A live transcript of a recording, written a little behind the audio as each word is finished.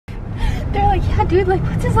They're like, yeah, dude, like,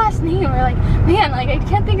 what's his last name? We're like, man, like, I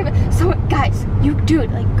can't think of it. So, guys, you, dude,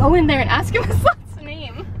 like, go in there and ask him his last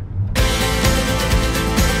name.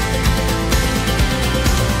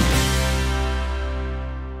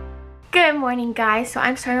 Good morning, guys. So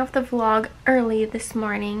I'm starting off the vlog early this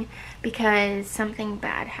morning because something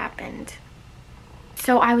bad happened.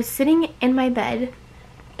 So I was sitting in my bed,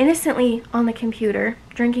 innocently on the computer,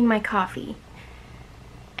 drinking my coffee.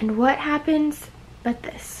 And what happens but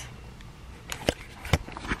this?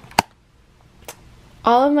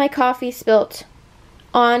 All of my coffee spilt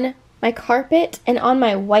on my carpet and on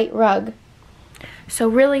my white rug. So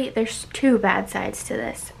really, there's two bad sides to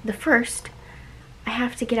this. The first, I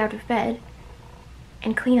have to get out of bed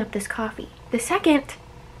and clean up this coffee. The second,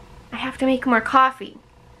 I have to make more coffee.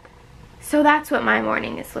 So that's what my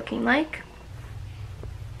morning is looking like.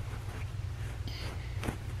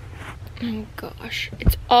 Oh gosh,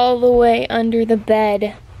 it's all the way under the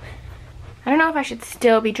bed. I don't know if I should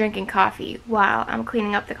still be drinking coffee while I'm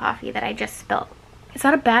cleaning up the coffee that I just spilled. Is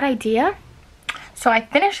that a bad idea? So I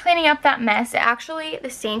finished cleaning up that mess. Actually, the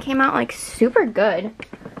stain came out like super good.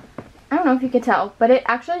 I don't know if you could tell, but it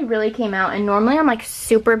actually really came out, and normally I'm like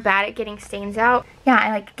super bad at getting stains out. Yeah, I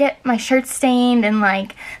like get my shirt stained and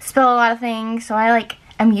like spill a lot of things, so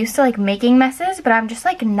I'm used to like making messes, but I'm just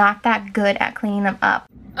like not that good at cleaning them up.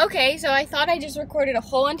 Okay, so I thought I just recorded a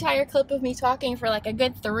whole entire clip of me talking for like a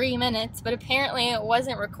good 3 minutes, but apparently it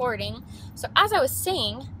wasn't recording. So as I was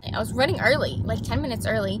saying, I was running early, like 10 minutes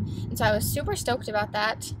early, and so I was super stoked about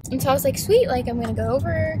that. And so I was like, sweet, like I'm gonna go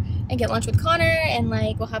over and get lunch with Connor, and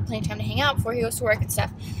like we'll have plenty of time to hang out before he goes to work and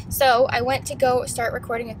stuff. So I went to go start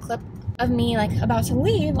recording a clip of me like about to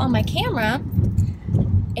leave on my camera,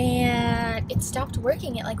 and it stopped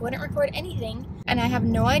working. It like wouldn't record anything, and I have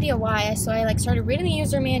no idea why. So I like started reading the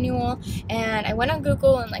user manual, and I went on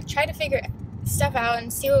Google and like tried to figure stuff out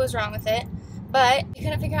and see what was wrong with it, but I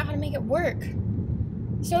couldn't figure out how to make it work.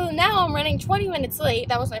 So now I'm running 20 minutes late.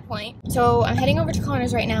 That was my point. So I'm heading over to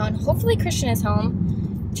Connor's right now, and hopefully Christian is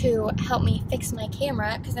home to help me fix my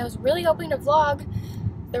camera, because I was really hoping to vlog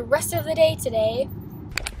the rest of the day today.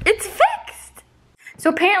 It's fixed! So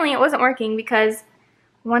apparently it wasn't working, because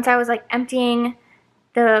once I was like emptying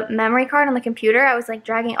the memory card on the computer, I was like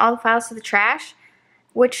dragging all the files to the trash,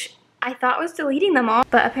 which I thought was deleting them all,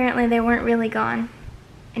 but apparently they weren't really gone.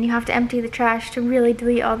 And you have to empty the trash to really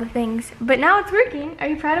delete all the things. But now it's working. Are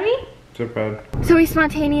you proud of me? So proud. So we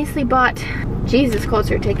spontaneously bought Jesus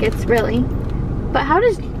Culture tickets, really. But how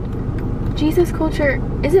does Jesus Culture,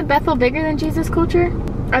 isn't Bethel bigger than Jesus Culture?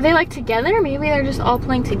 Are they like together? Maybe they're just all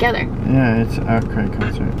playing together. Yeah, it's outcry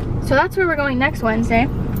concert. So that's where we're going next Wednesday.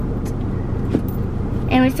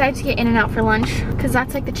 And we decided to get In-N-Out for lunch, because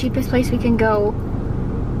that's like the cheapest place we can go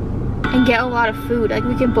and get a lot of food. Like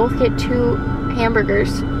we can both get 2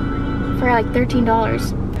 hamburgers for like $13. Welcome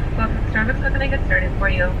to Starbucks. How can I get started for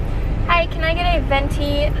you? Hi, can I get a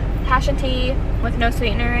venti passion tea with no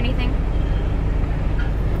sweetener or anything?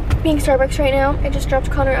 Being Starbucks right now. I just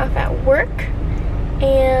dropped Connor off at work,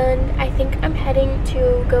 and I think I'm heading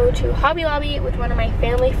to go to Hobby Lobby with one of my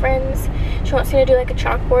family friends. She wants me to do like a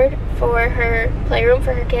chalkboard for her playroom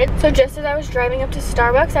for her kids. So just as I was driving up to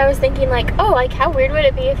Starbucks, I was thinking like, oh, like how weird would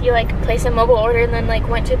it be if you like place a mobile order and then like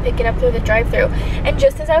went to pick it up through the drive-thru. And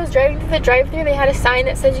just as I was driving through the drive-thru, they had a sign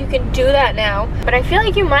that says you can do that now. But I feel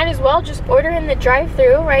like you might as well just order in the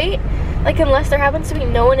drive-thru, right? Like unless there happens to be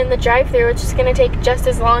no one in the drive-thru, it's just gonna take just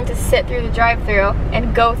as long to sit through the drive-thru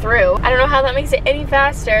and go through. I don't know how that makes it any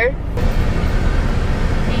faster.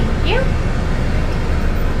 Thank you.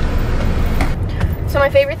 So my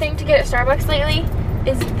favorite thing to get at Starbucks lately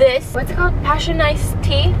is this. What's it called? Passion iced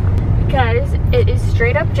tea. Because it is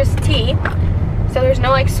straight up just tea. So there's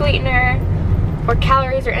no like sweetener or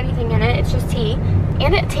calories or anything in it. It's just tea.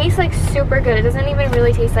 And it tastes like super good. It doesn't even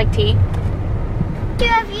really taste like tea.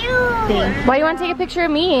 Why do you want to take a picture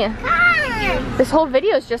of me? This whole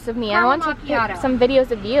video is just of me. I want to take some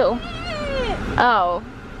videos of you. Oh,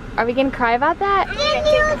 are we gonna cry about that?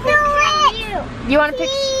 You want to pick?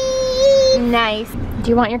 Nice. Do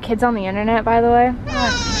you want your kids on the internet, by the way?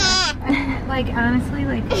 Like honestly,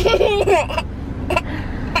 like. I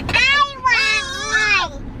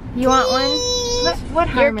want one. You want one? What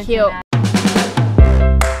harm is You're cute. that?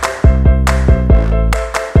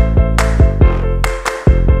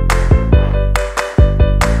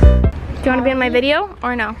 Do you want to be in my video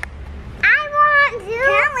or no? I want to.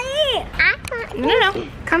 Kelly. No.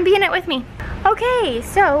 Come be in it with me. Okay,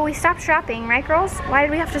 so we stopped shopping, right girls? Why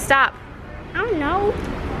did we have to stop? I don't know.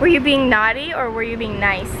 Were you being naughty or were you being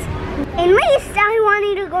nice? At least I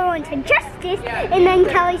wanted to go into Justice, and then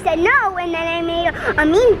Kelly said no, and then I made a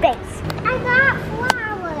mean face. I got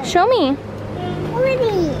flowers. Show me.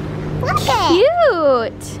 Pretty. Look at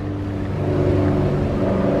Cute.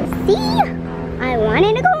 See? I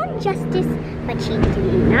wanted to go on Justice, but she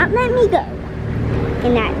did not let me go.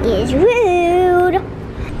 And that is rude.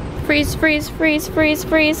 Freeze, freeze, freeze, freeze,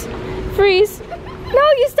 freeze, freeze.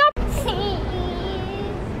 No, you stop.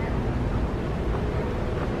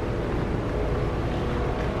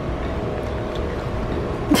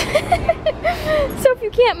 Sophie,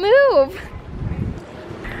 you can't move.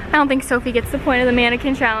 I don't think Sophie gets the point of the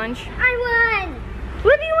mannequin challenge. I won.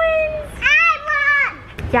 Libby wins. I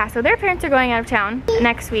won. Yeah, so their parents are going out of town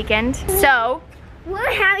next weekend. So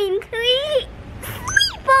We're having 3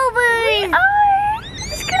 sleepovers.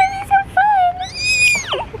 it's gonna be so fun.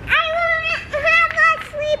 I want to have a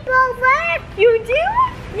sleepover. You do?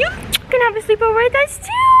 You can have a sleepover with us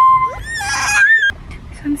too.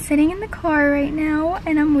 So I'm sitting in the car right now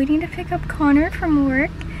and I'm waiting to pick up Connor from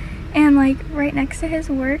work. And like right next to his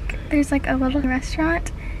work, there's like a little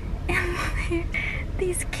restaurant. And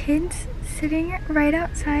these kids sitting right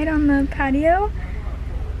outside on the patio.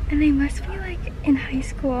 And they must be like in high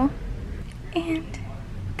school. And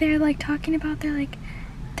they're like talking about, they're like,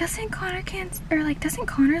 doesn't Connor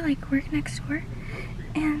like work next door?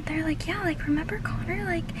 And they're like, yeah, like remember Connor,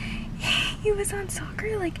 like he was on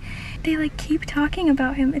soccer, like they like keep talking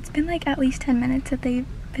about him. It's been like at least 10 minutes that they've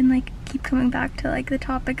been like keep coming back to like the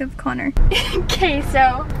topic of Connor. Okay,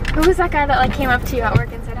 so who was that guy that like came up to you at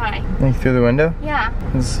work and said hi? Like through the window? Yeah.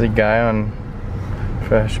 This is a guy on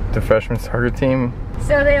the freshman soccer team.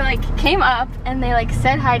 So they like came up and they like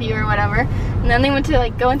said hi to you or whatever, and then they went to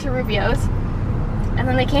like go into Rubio's, and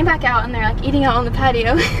then they came back out and they're like eating out on the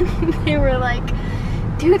patio. They were like,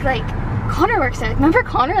 dude, like Connor works there. Like, remember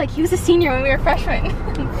Connor? Like he was a senior when we were freshmen.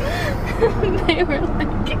 They were like,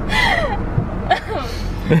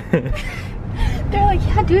 they're like,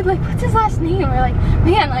 yeah, dude, like what's his last name? We're like,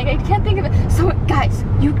 man, like I can't think of it. So guys,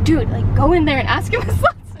 you dude, like go in there and ask him his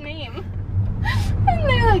last name. And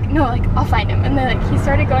they're like, no, like I'll find him. And then like he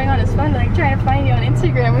started going on his phone, like trying to find you on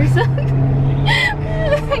Instagram or something.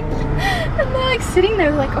 And they're like sitting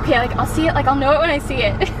there like, okay, like I'll see it, like I'll know it when I see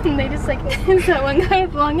it. And they just like, that one guy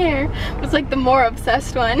with long hair was like the more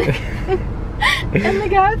obsessed one. And the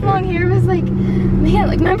guy with long hair was like, man,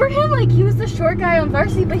 like remember him? Like he was the short guy on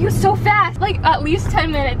varsity, but he was so fast. Like at least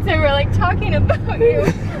 10 minutes they were like talking about you.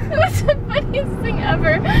 It was the funniest thing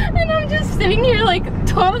ever. And I'm just sitting here like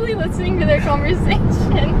totally listening to their conversation.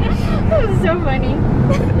 It was so funny.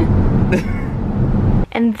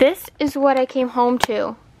 And this is what I came home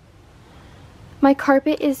to. My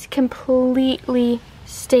carpet is completely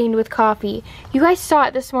stained with coffee. You guys saw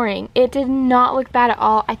it this morning. It did not look bad at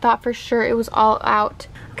all. I thought for sure it was all out.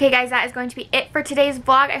 Okay guys, that is going to be it for today's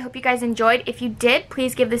vlog. I hope you guys enjoyed. If you did,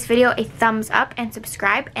 please give this video a thumbs up and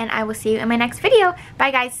subscribe, and I will see you in my next video.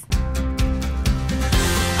 Bye guys.